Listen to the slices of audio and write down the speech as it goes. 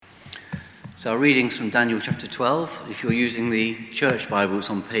So our reading's from Daniel chapter 12. If you're using the church Bible, it's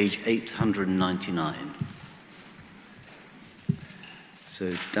on page 899.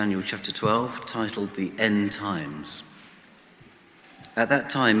 So Daniel chapter 12, titled The End Times. At that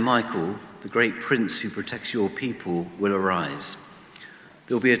time, Michael, the great prince who protects your people, will arise.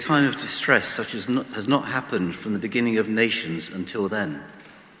 There will be a time of distress such as has not happened from the beginning of nations until then.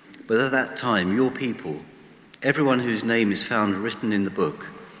 But at that time, your people, everyone whose name is found written in the book,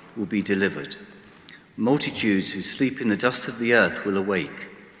 will be delivered. Multitudes who sleep in the dust of the earth will awake,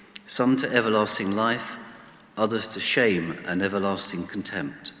 some to everlasting life, others to shame and everlasting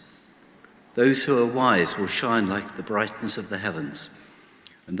contempt. Those who are wise will shine like the brightness of the heavens,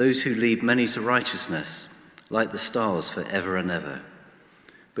 and those who lead many to righteousness like the stars forever and ever.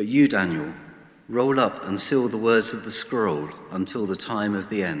 But you, Daniel, roll up and seal the words of the scroll until the time of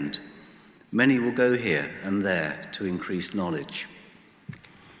the end. Many will go here and there to increase knowledge.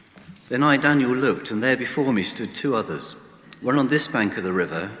 Then I, Daniel, looked, and there before me stood two others, one on this bank of the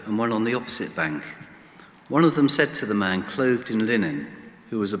river and one on the opposite bank. One of them said to the man clothed in linen,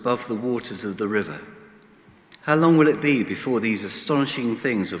 who was above the waters of the river, "How long will it be before these astonishing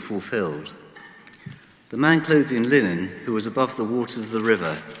things are fulfilled?" The man clothed in linen, who was above the waters of the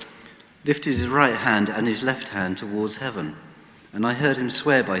river, lifted his right hand and his left hand towards heaven, and I heard him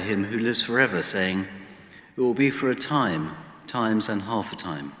swear by him who lives forever, saying, "It will be for a time, times and half a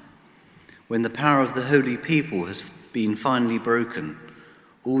time. When the power of the holy people has been finally broken,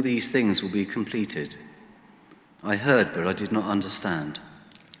 all these things will be completed." I heard, but I did not understand.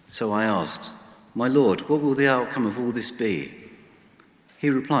 So I asked, "My Lord, what will the outcome of all this be?" He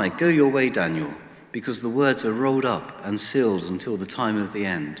replied, "Go your way, Daniel, because the words are rolled up and sealed until the time of the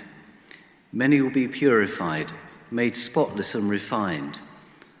end. Many will be purified, made spotless and refined,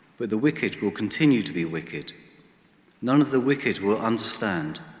 but the wicked will continue to be wicked. None of the wicked will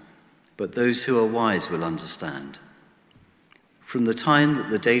understand, but those who are wise will understand. From the time that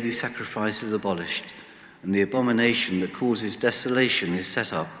the daily sacrifice is abolished and the abomination that causes desolation is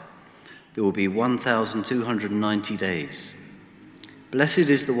set up, there will be 1,290 days. Blessed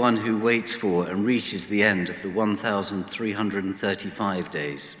is the one who waits for and reaches the end of the 1,335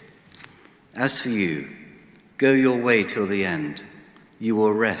 days. As for you, go your way till the end. You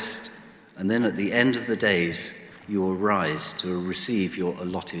will rest, and then at the end of the days, you will rise to receive your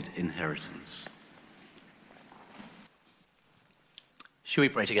allotted inheritance." Shall we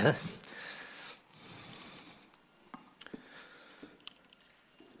pray together?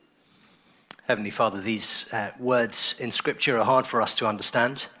 Heavenly Father, these words in Scripture are hard for us to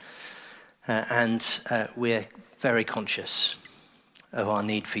understand, and we're very conscious of our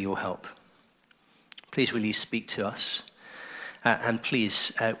need for your help. Please will you speak to us, and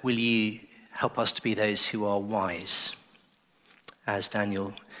please will you help us to be those who are wise, as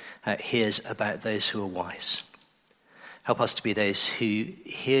Daniel hears about those who are wise. Help us to be those who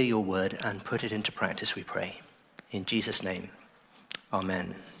hear your word and put it into practice, we pray. In Jesus' name,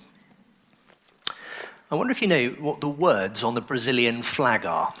 amen. I wonder if you know what the words on the Brazilian flag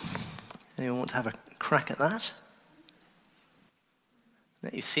are. Anyone want to have a crack at that?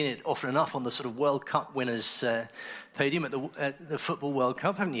 You've seen it often enough on the sort of World Cup winners' podium at the Football World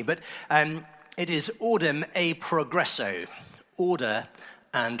Cup, haven't you? But it is Ordem e Progresso, order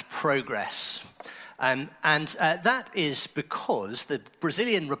and progress. And that is because the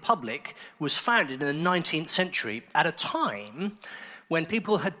Brazilian Republic was founded in the 19th century at a time when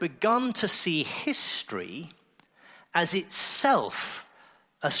people had begun to see history as itself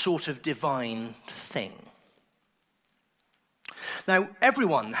a sort of divine thing. Now,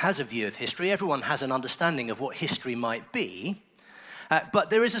 everyone has a view of history, everyone has an understanding of what history might be, but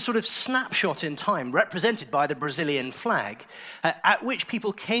there is a sort of snapshot in time represented by the Brazilian flag at which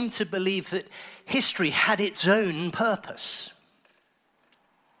people came to believe that history had its own purpose.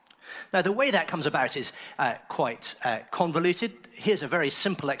 Now, the way that comes about is quite convoluted. Here's a very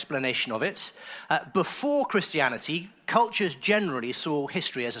simple explanation of it. Before Christianity, cultures generally saw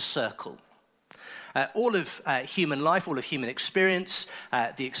history as a circle. All of human life, all of human experience,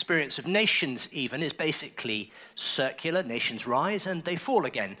 the experience of nations even, is basically circular. Nations rise and they fall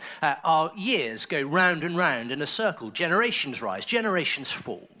again. Our years go round and round in a circle. Generations rise, generations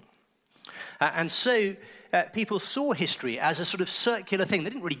fall. And so people saw history as a sort of circular thing.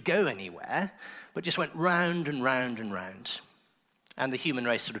 They didn't really go anywhere, but just went round and round and round. And the human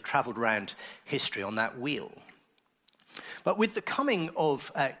race sort of traveled around history on that wheel. But with the coming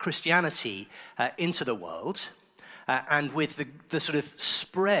of Christianity into the world, and with the sort of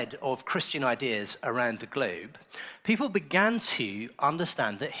spread of Christian ideas around the globe, people began to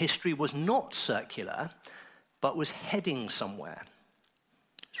understand that history was not circular, but was heading somewhere.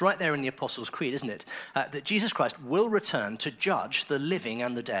 It's right there in the Apostles' Creed, isn't it? That Jesus Christ will return to judge the living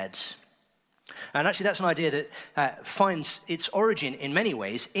and the dead. And actually, that's an idea that finds its origin in many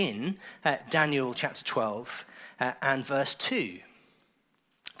ways in Daniel chapter 12 and verse 2.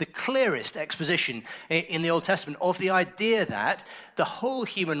 The clearest exposition in the Old Testament of the idea that the whole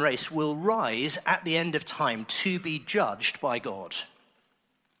human race will rise at the end of time to be judged by God.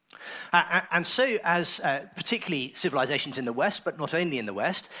 And so as particularly civilizations in the West, but not only in the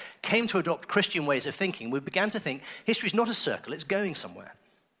West, came to adopt Christian ways of thinking, we began to think history is not a circle, it's going somewhere.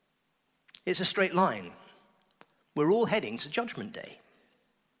 It's a straight line. We're all heading to Judgment Day.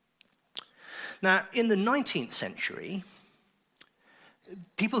 Now, in the 19th century,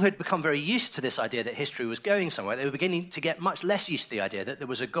 people had become very used to this idea that history was going somewhere. They were beginning to get much less used to the idea that there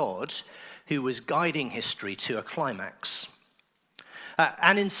was a God who was guiding history to a climax.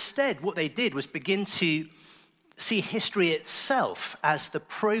 And instead, what they did was begin to see history itself as the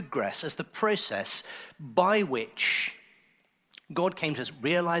progress, as the process by which God came to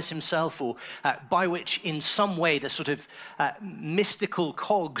realize himself, or by which in some way the sort of mystical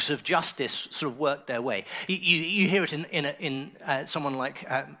cogs of justice sort of worked their way. You hear it in someone like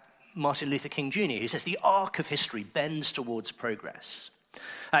Martin Luther King Jr., who says the arc of history bends towards progress.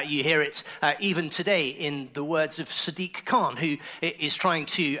 You hear it even today in the words of Sadiq Khan, who is trying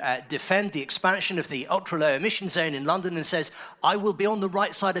to defend the expansion of the ultra-low emission zone in London and says, I will be on the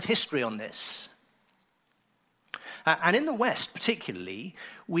right side of history on this. And in the West, particularly,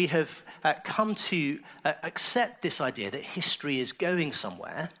 we have come to accept this idea that history is going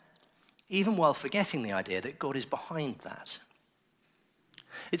somewhere, even while forgetting the idea that God is behind that.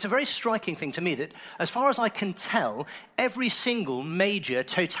 It's a very striking thing to me that, as far as I can tell, every single major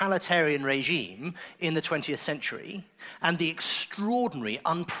totalitarian regime in the 20th century and the extraordinary,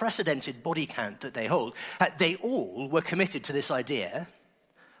 unprecedented body count that they hold, they all were committed to this idea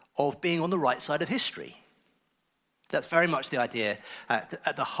of being on the right side of history. That's very much the idea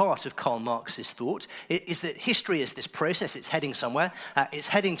at the heart of Karl Marx's thought, is that history is this process, it's heading somewhere, it's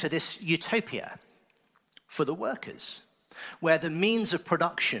heading to this utopia for the workers, where the means of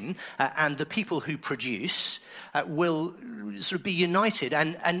production and the people who produce will sort of be united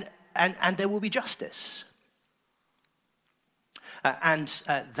and there will be justice. And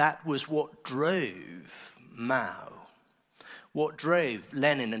that was what drove Mao, what drove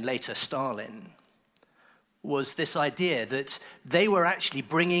Lenin and later Stalin, was this idea that they were actually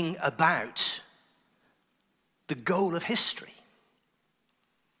bringing about the goal of history.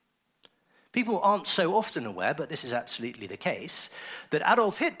 People aren't so often aware, but this is absolutely the case, that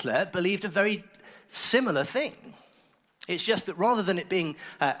Adolf Hitler believed a very similar thing. It's just that rather than it being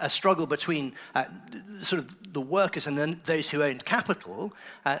a struggle between sort of the workers and then those who owned capital,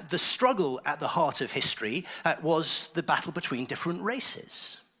 the struggle at the heart of history was the battle between different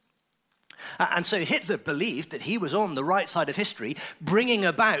races. And so Hitler believed that he was on the right side of history, bringing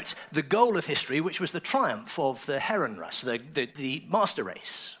about the goal of history, which was the triumph of the Herrenrasse, the master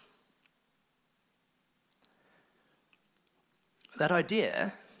race. That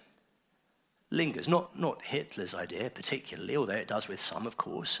idea lingers, not Hitler's idea particularly, although it does with some, of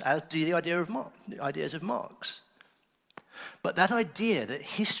course, as do the ideas of Marx. But that idea that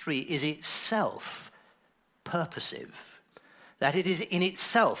history is itself purposive, that it is in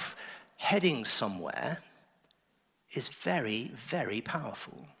itself heading somewhere, is very, very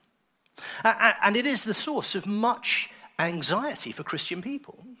powerful. And it is the source of much anxiety for Christian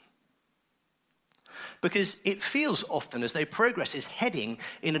people. Because it feels often as though progress is heading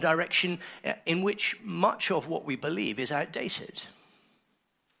in a direction in which much of what we believe is outdated,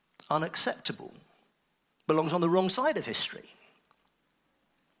 unacceptable, belongs on the wrong side of history.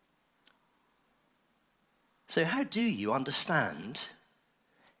 So how do you understand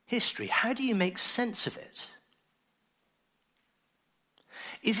history? How do you make sense of it?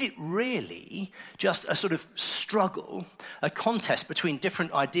 Is it really just a sort of struggle, a contest between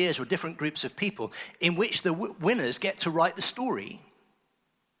different ideas or different groups of people in which the winners get to write the story?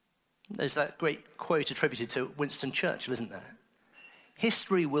 There's that great quote attributed to Winston Churchill, isn't there?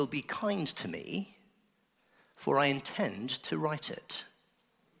 History will be kind to me, for I intend to write it.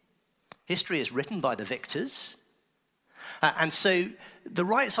 History is written by the victors. And so the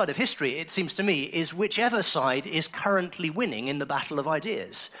right side of history, it seems to me, is whichever side is currently winning in the battle of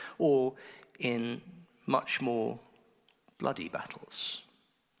ideas, or in much more bloody battles.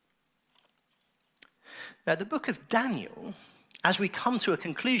 Now, the book of Daniel as we come to a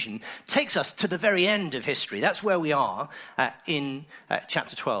conclusion, takes us to the very end of history. That's where we are in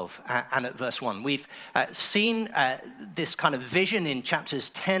chapter 12 and at verse 1. We've seen this kind of vision in chapters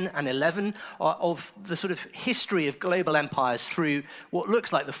 10 and 11 of the sort of history of global empires through what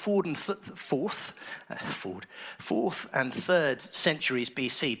looks like the fourth and third centuries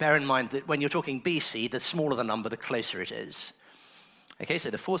BC. Bear in mind that when you're talking BC, the smaller the number, the closer it is. Okay,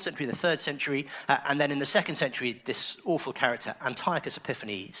 so the 4th century, the 3rd century, and then in the 2nd century, this awful character, Antiochus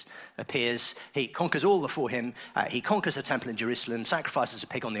Epiphanes, appears. He conquers all before him. He conquers the temple in Jerusalem, sacrifices a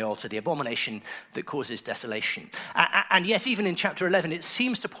pig on the altar, the abomination that causes desolation. And yet, even in chapter 11, it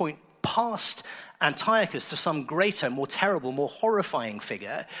seems to point past Antiochus to some greater, more terrible, more horrifying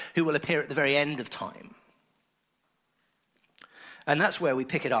figure who will appear at the very end of time. And that's where we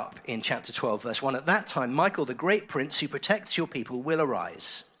pick it up in chapter 12, verse 1. At that time, Michael, the great prince who protects your people, will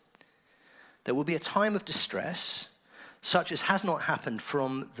arise. There will be a time of distress, such as has not happened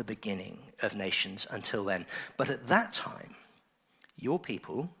from the beginning of nations until then. But at that time, your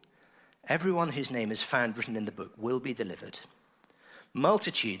people, everyone whose name is found written in the book, will be delivered.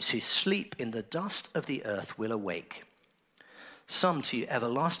 Multitudes who sleep in the dust of the earth will awake. Some to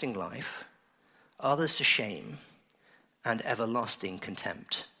everlasting life, others to shame and everlasting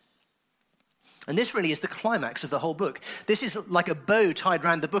contempt. And this really is the climax of the whole book. This is like a bow tied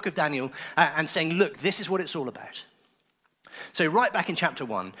around the book of Daniel and saying, look, this is what it's all about. So right back in chapter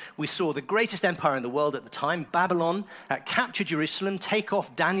 1, we saw the greatest empire in the world at the time, Babylon, capture Jerusalem, take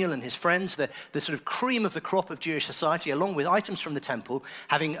off Daniel and his friends, the sort of cream of the crop of Jewish society, along with items from the temple,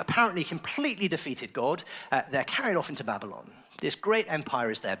 having apparently completely defeated God. They're carried off into Babylon. This great empire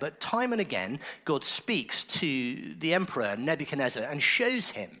is there, but time and again, God speaks to the emperor Nebuchadnezzar and shows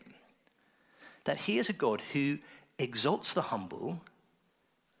him that he is a God who exalts the humble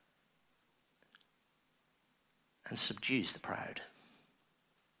and subdues the proud.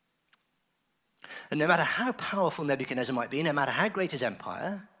 And no matter how powerful Nebuchadnezzar might be, no matter how great his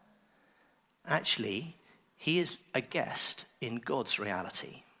empire, actually, he is a guest in God's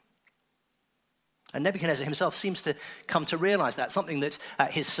reality. And Nebuchadnezzar himself seems to come to realize that, something that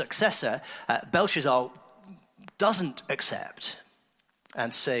his successor, Belshazzar, doesn't accept.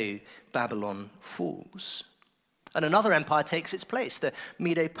 And so Babylon falls. And another empire takes its place, the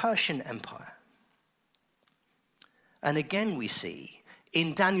Medo-Persian Empire. And again we see,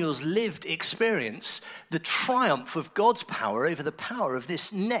 in Daniel's lived experience, the triumph of God's power over the power of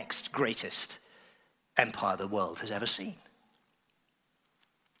this next greatest empire the world has ever seen.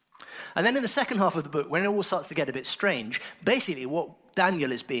 And then in the second half of the book, when it all starts to get a bit strange, basically what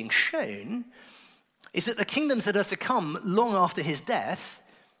Daniel is being shown is that the kingdoms that are to come long after his death,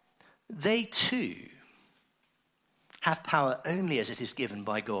 they too have power only as it is given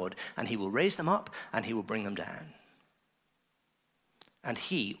by God, and he will raise them up and he will bring them down. And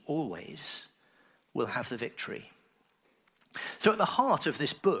he always will have the victory. So at the heart of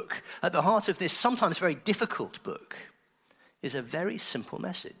this book, at the heart of this sometimes very difficult book, is a very simple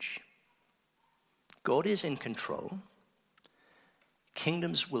message. God is in control.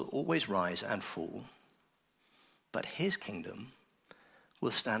 Kingdoms will always rise and fall, but his kingdom will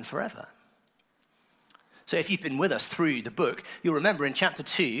stand forever. So if you've been with us through the book, you'll remember in chapter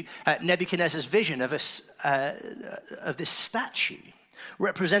 2, Nebuchadnezzar's vision of this statue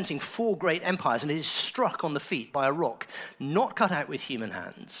representing 4 great empires, and it is struck on the feet by a rock not cut out with human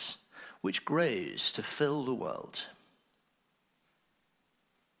hands, which grows to fill the world.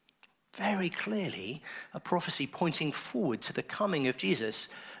 Very clearly, a prophecy pointing forward to the coming of Jesus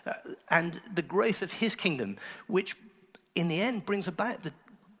and the growth of his kingdom, which in the end brings about the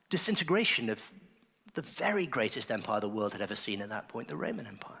disintegration of the very greatest empire the world had ever seen at that point, the Roman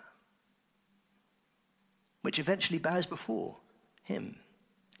Empire, which eventually bows before him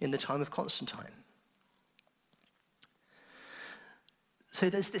in the time of Constantine. So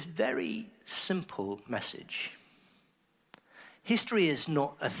there's this very simple message. History is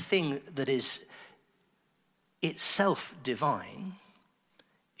not a thing that is itself divine.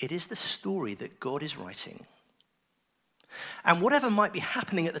 It is the story that God is writing. And whatever might be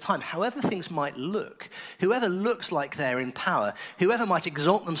happening at the time, however things might look, whoever looks like they're in power, whoever might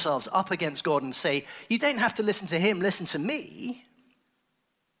exalt themselves up against God and say, you don't have to listen to him, listen to me.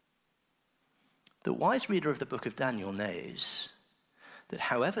 The wise reader of the book of Daniel knows that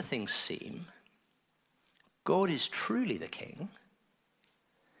however things seem, God is truly the king.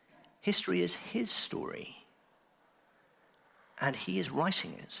 History is his story, and he is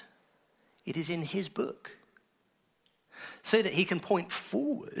writing it. It is in his book, so that he can point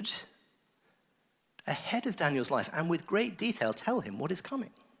forward ahead of Daniel's life and with great detail tell him what is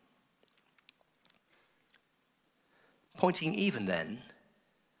coming. pointing even then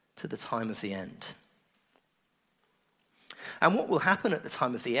to the time of the end. And what will happen at the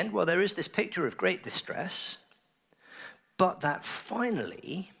time of the end? Well, there is this picture of great distress, but that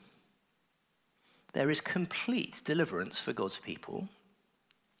finally there is complete deliverance for God's people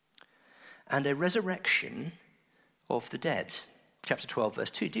and a resurrection of the dead. Chapter 12,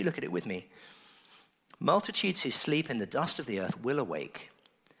 verse 2. Do look at it with me. Multitudes who sleep in the dust of the earth will awake,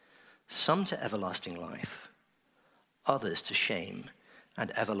 some to everlasting life, others to shame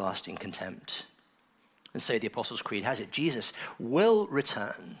and everlasting contempt. And so the Apostles' Creed has it, Jesus will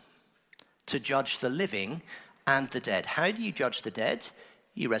return to judge the living and the dead. How do you judge the dead?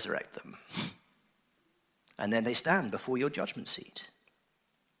 You resurrect them. And then they stand before your judgment seat.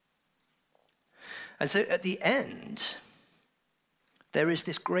 And so at the end, there is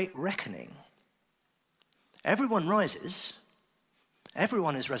this great reckoning. Everyone rises.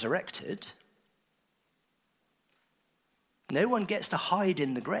 Everyone is resurrected. No one gets to hide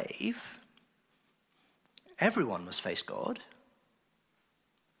in the grave. Everyone must face God.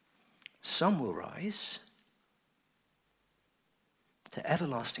 Some will rise to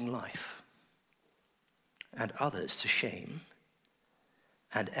everlasting life, and others to shame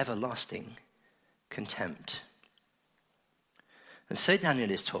and everlasting contempt. And so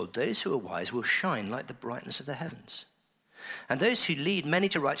Daniel is told, those who are wise will shine like the brightness of the heavens, and those who lead many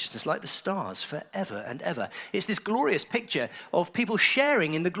to righteousness like the stars forever and ever. It's this glorious picture of people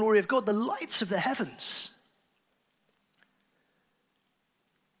sharing in the glory of God, the lights of the heavens.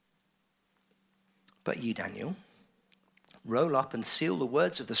 But you, Daniel, roll up and seal the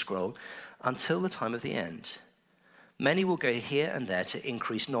words of the scroll until the time of the end. Many will go here and there to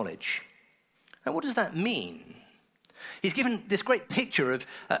increase knowledge. Now, what does that mean? He's given this great picture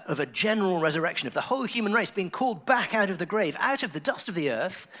of a general resurrection, of the whole human race being called back out of the grave, out of the dust of the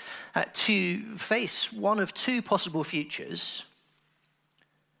earth, to face one of two possible futures.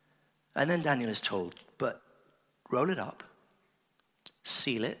 And then Daniel is told, but roll it up,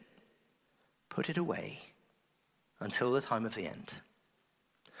 seal it, put it away until the time of the end.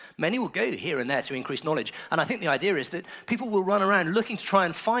 Many will go here and there to increase knowledge. And I think the idea is that people will run around looking to try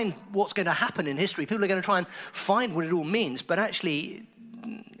and find what's going to happen in history. People are going to try and find what it all means. But actually,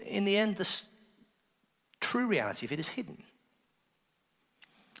 in the end, the true reality of it is hidden.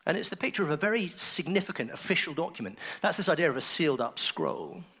 And it's the picture of a very significant official document. That's this idea of a sealed up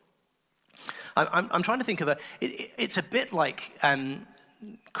scroll. I'm trying to think of it's a bit like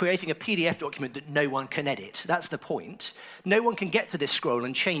creating a PDF document that no one can edit. That's the point. No one can get to this scroll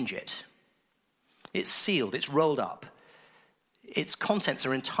and change it. It's sealed, it's rolled up. Its contents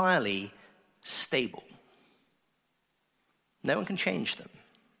are entirely stable. No one can change them.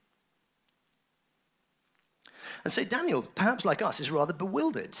 And so Daniel, perhaps like us, is rather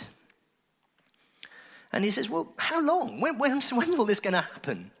bewildered. And he says, well, how long? When's all this going to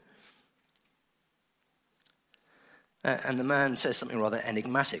happen? And the man says something rather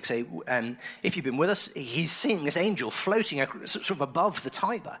enigmatic. So, if you've been with us, he's seeing this angel floating sort of above the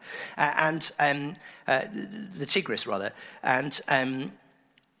Tiber, the Tigris rather. And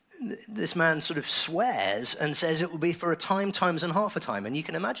this man sort of swears and says it will be for a time, times and half a time. And you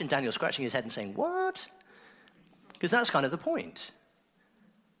can imagine Daniel scratching his head and saying, what? Because that's kind of the point.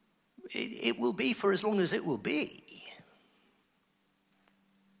 It will be for as long as it will be.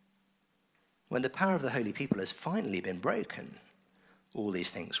 When the power of the holy people has finally been broken, all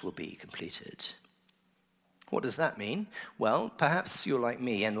these things will be completed. What does that mean? Well, perhaps you're like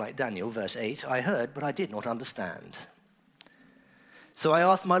me and like Daniel, verse 8, I heard, but I did not understand. So I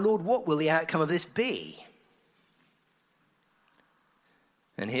asked my Lord, what will the outcome of this be?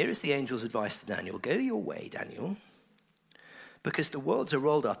 And here is the angel's advice to Daniel. Go your way, Daniel, because the worlds are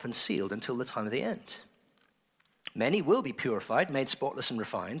rolled up and sealed until the time of the end. Many will be purified, made spotless and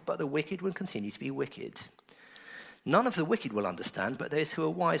refined, but the wicked will continue to be wicked. None of the wicked will understand, but those who are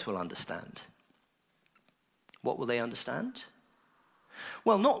wise will understand. What will they understand?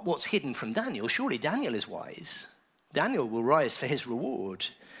 Well, not what's hidden from Daniel. Surely Daniel is wise. Daniel will rise for his reward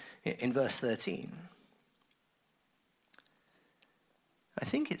in verse 13. I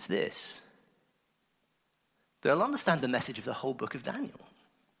think it's this. They'll understand the message of the whole book of Daniel,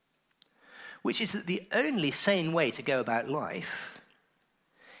 which is that the only sane way to go about life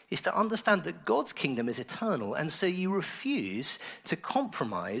is to understand that God's kingdom is eternal, and so you refuse to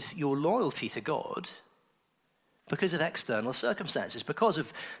compromise your loyalty to God because of external circumstances, because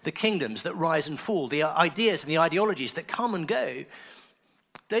of the kingdoms that rise and fall, the ideas and the ideologies that come and go.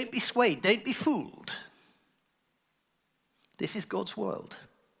 Don't be swayed, don't be fooled. This is God's world.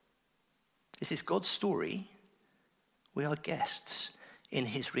 This is God's story. We are guests in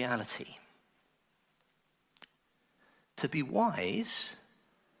his reality. To be wise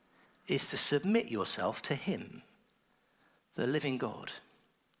is to submit yourself to him, the living God.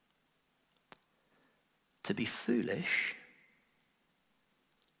 To be foolish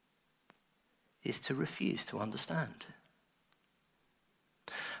is to refuse to understand.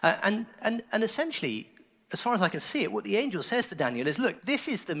 And essentially, as far as I can see it, what the angel says to Daniel is, look, this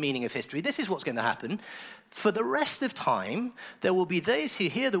is the meaning of history. This is what's going to happen. For the rest of time, there will be those who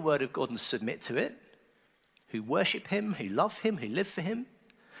hear the word of God and submit to it, who worship him, who love him, who live for him,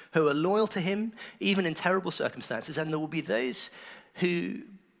 who are loyal to him, even in terrible circumstances. And there will be those who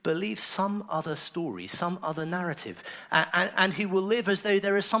believe some other story, some other narrative, and who will live as though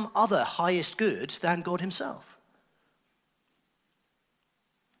there is some other highest good than God himself.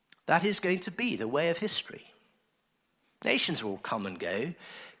 That is going to be the way of history. Nations will come and go.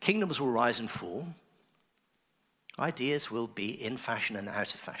 Kingdoms will rise and fall. Ideas will be in fashion and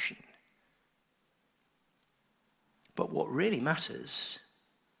out of fashion. But what really matters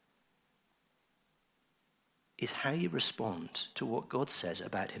is how you respond to what God says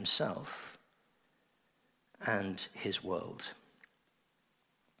about himself and his world.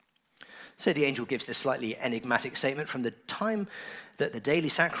 So the angel gives this slightly enigmatic statement: from the time that the daily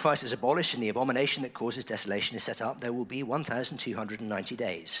sacrifice is abolished and the abomination that causes desolation is set up, there will be 1,290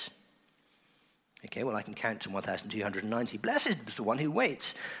 days. Okay, well, I can count to 1,290. Blessed is the one who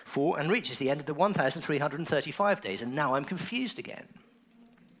waits for and reaches the end of the 1,335 days. And now I'm confused again.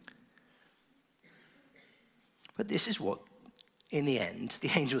 But this is what, in the end, the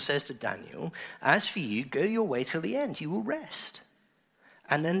angel says to Daniel: as for you, go your way till the end. You will rest.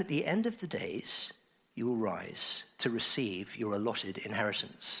 And then at the end of the days, you will rise to receive your allotted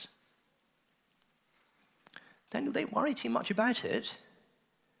inheritance. Daniel, don't worry too much about it.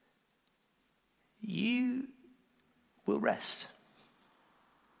 You will rest.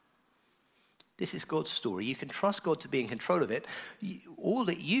 This is God's story. You can trust God to be in control of it. All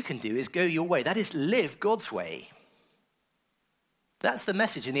that you can do is go your way. That is, live God's way. That's the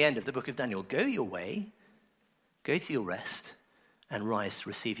message in the end of the book of Daniel. Go your way, go to your rest, and rise to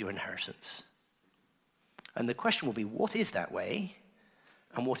receive your inheritance. And the question will be, what is that way,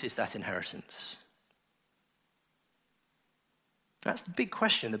 and what is that inheritance? That's the big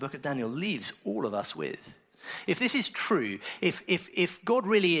question the book of Daniel leaves all of us with. If this is true, if God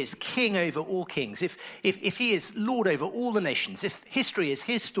really is king over all kings, if he is Lord over all the nations, if history is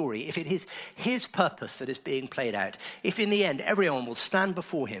his story, if it is his purpose that is being played out, if in the end everyone will stand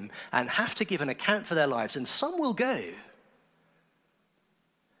before him and have to give an account for their lives, and some will go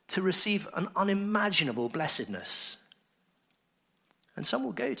to receive an unimaginable blessedness, and some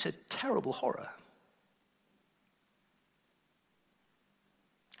will go to terrible horror,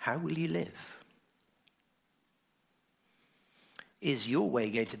 how will you live? Is your way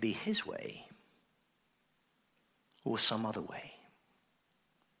going to be his way or some other way?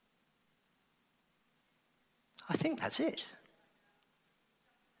 I think that's it.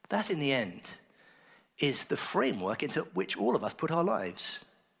 That, in the end, is the framework into which all of us put our lives.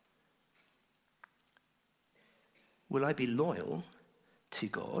 Will I be loyal to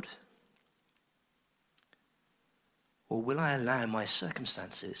God? Or will I allow my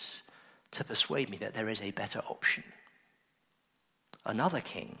circumstances to persuade me that there is a better option? Another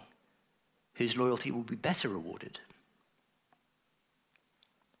king whose loyalty will be better rewarded.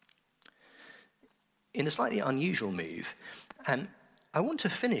 In a slightly unusual move, I want to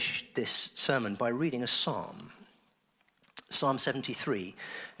finish this sermon by reading a psalm, Psalm 73,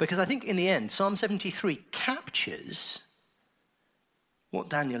 because I think in the end, Psalm 73 captures what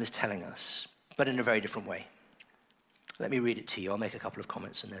Daniel is telling us, but in a very different way. Let me read it to you. I'll make a couple of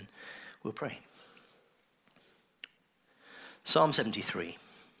comments and then we'll pray. Psalm 73,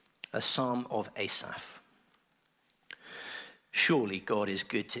 a psalm of Asaph. Surely God is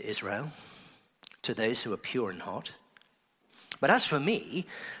good to Israel, to those who are pure in heart. But as for me,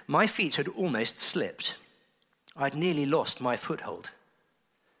 my feet had almost slipped. I'd nearly lost my foothold.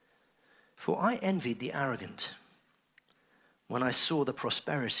 For I envied the arrogant when I saw the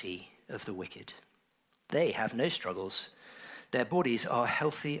prosperity of the wicked. They have no struggles. Their bodies are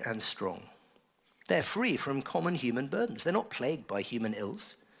healthy and strong. They're free from common human burdens. They're not plagued by human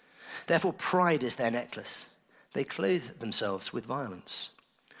ills. Therefore, pride is their necklace. They clothe themselves with violence.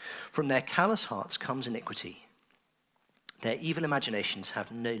 From their callous hearts comes iniquity. Their evil imaginations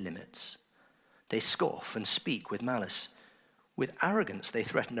have no limits. They scoff and speak with malice. With arrogance they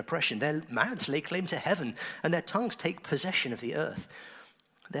threaten oppression. Their mouths lay claim to heaven, and their tongues take possession of the earth.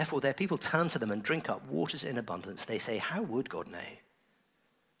 Therefore their people turn to them and drink up waters in abundance. They say, how would God know?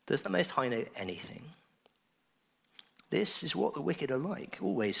 Does the Most High know anything? This is what the wicked are like,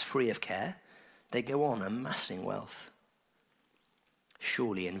 always free of care. They go on amassing wealth.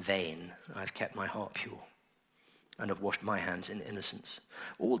 Surely in vain I've kept my heart pure and have washed my hands in innocence.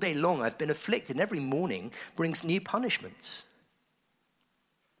 All day long I've been afflicted, and every morning brings new punishments.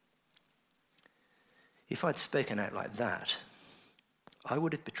 If I'd spoken out like that, I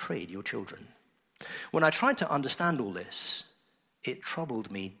would have betrayed your children. When I tried to understand all this, it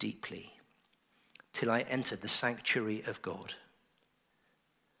troubled me deeply till I entered the sanctuary of God.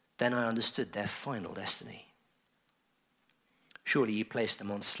 Then I understood their final destiny. Surely you placed them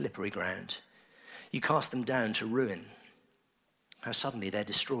on slippery ground. You cast them down to ruin. How suddenly they're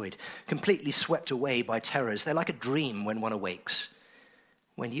destroyed, completely swept away by terrors. They're like a dream when one awakes.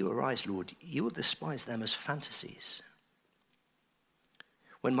 When you arise, Lord, you will despise them as fantasies.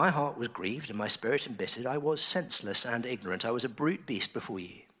 When my heart was grieved and my spirit embittered, I was senseless and ignorant. I was a brute beast before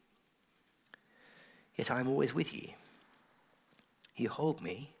you. Yet I am always with you. You hold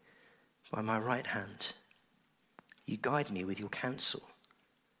me by my right hand. You guide me with your counsel,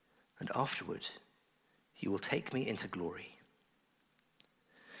 and afterward you will take me into glory.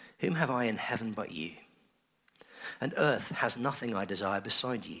 Whom have I in heaven but you? And earth has nothing I desire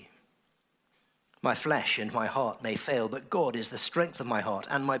beside you. My flesh and my heart may fail, but God is the strength of my heart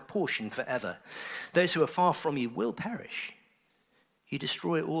and my portion forever. Those who are far from you will perish. You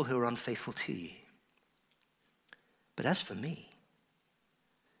destroy all who are unfaithful to you. But as for me,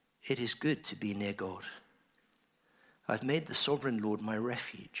 it is good to be near God. I've made the sovereign Lord my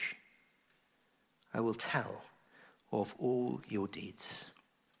refuge. I will tell of all your deeds.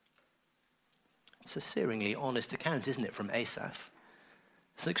 It's a searingly honest account, isn't it, from Asaph?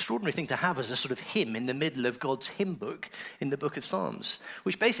 It's an extraordinary thing to have as a sort of hymn in the middle of God's hymn book in the book of Psalms,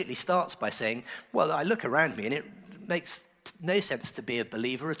 which basically starts by saying, well, I look around me and it makes no sense to be a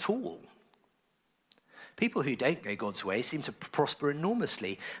believer at all. People who don't go God's way seem to prosper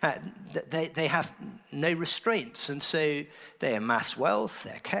enormously. They have no restraints, and so they amass wealth,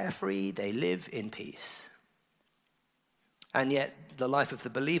 they're carefree, they live in peace. And yet the life of the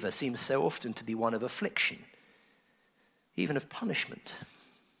believer seems so often to be one of affliction, even of punishment.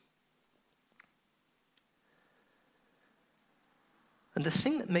 And the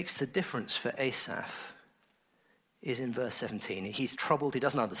thing that makes the difference for Asaph is in verse 17. He's troubled, he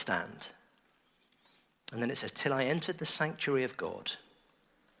doesn't understand. And then it says, till I entered the sanctuary of God,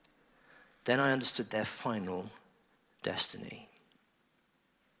 then I understood their final destiny.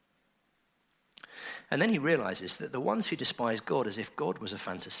 And then he realizes that the ones who despise God as if God was a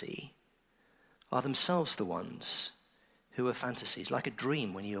fantasy are themselves the ones who are fantasies, like a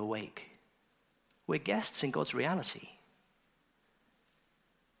dream when you awake. We're guests in God's reality.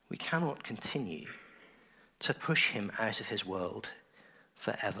 We cannot continue to push him out of his world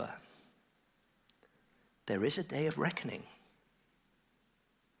forever. There is a day of reckoning.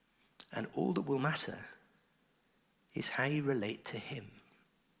 And all that will matter is how you relate to him.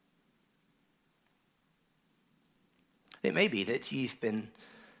 It may be that you've been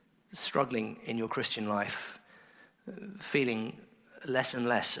struggling in your Christian life, feeling less and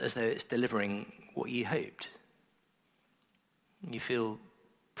less as though it's delivering what you hoped. You feel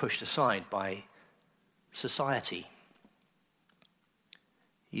pushed aside by society.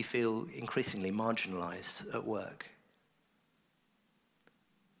 You feel increasingly marginalized at work.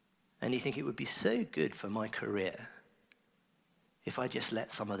 And you think it would be so good for my career if I just let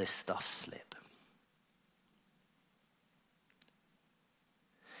some of this stuff slip.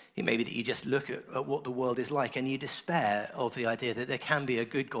 It may be that you just look at what the world is like and you despair of the idea that there can be a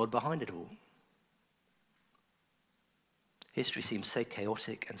good God behind it all. History seems so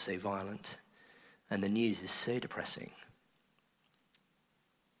chaotic and so violent, and the news is so depressing.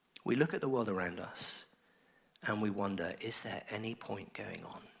 We look at the world around us and we wonder, is there any point going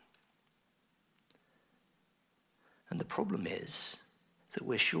on? And the problem is that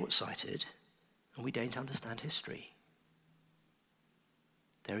we're short-sighted and we don't understand history.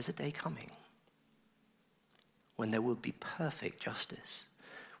 There is a day coming when there will be perfect justice,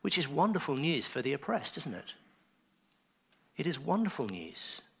 which is wonderful news for the oppressed, isn't it? It is wonderful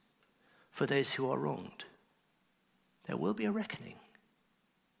news for those who are wronged. There will be a reckoning.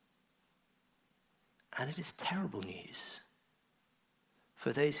 And it is terrible news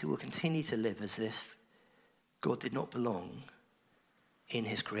for those who will continue to live as if God did not belong in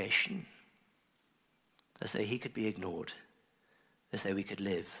his creation, as though he could be ignored, as though we could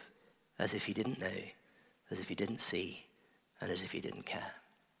live as if he didn't know, as if he didn't see, and as if he didn't care.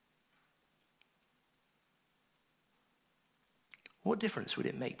 What difference would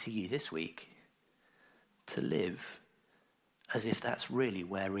it make to you this week to live as if that's really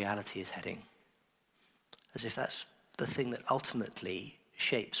where reality is heading? As if that's the thing that ultimately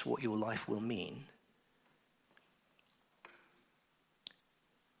shapes what your life will mean?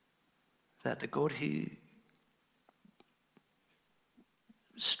 that the God who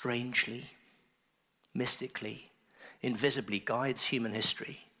strangely, mystically, invisibly guides human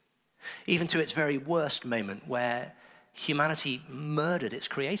history, even to its very worst moment where humanity murdered its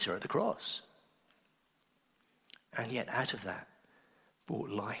creator at the cross, and yet out of that brought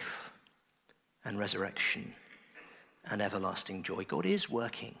life and resurrection and everlasting joy. God is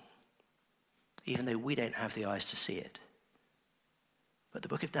working, even though we don't have the eyes to see it. But the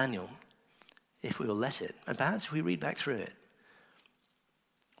book of Daniel, if we will let it, and perhaps if we read back through it,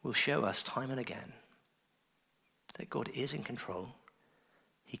 will show us time and again that God is in control,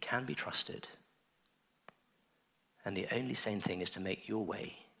 he can be trusted, and the only sane thing is to make your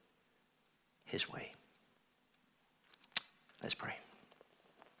way his way. Let's pray.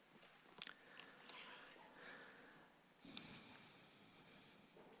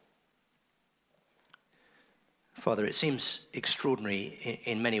 Father, it seems extraordinary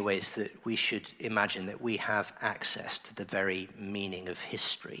in many ways that we should imagine that we have access to the very meaning of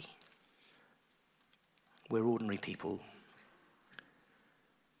history. We're ordinary people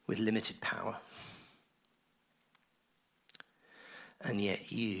with limited power. And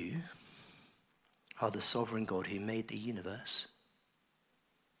yet you are the sovereign God who made the universe,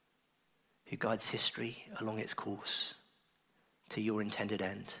 who guides history along its course to your intended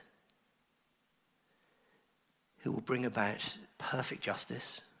end, who will bring about perfect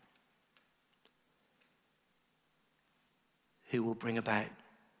justice, who will bring about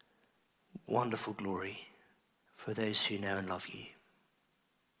wonderful glory for those who know and love you.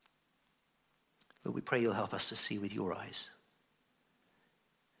 Lord, we pray you'll help us to see with your eyes.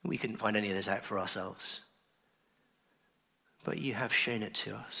 We couldn't find any of this out for ourselves, but you have shown it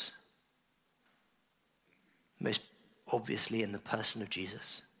to us, most obviously in the person of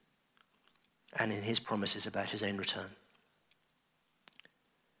Jesus and in his promises about his own return.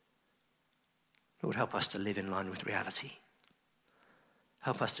 Lord, help us to live in line with reality.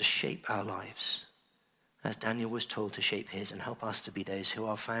 Help us to shape our lives as Daniel was told to shape his, and help us to be those who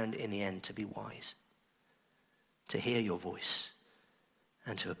are found in the end to be wise, to hear your voice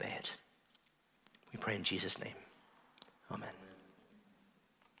and to obey it. We pray in Jesus' name. Amen.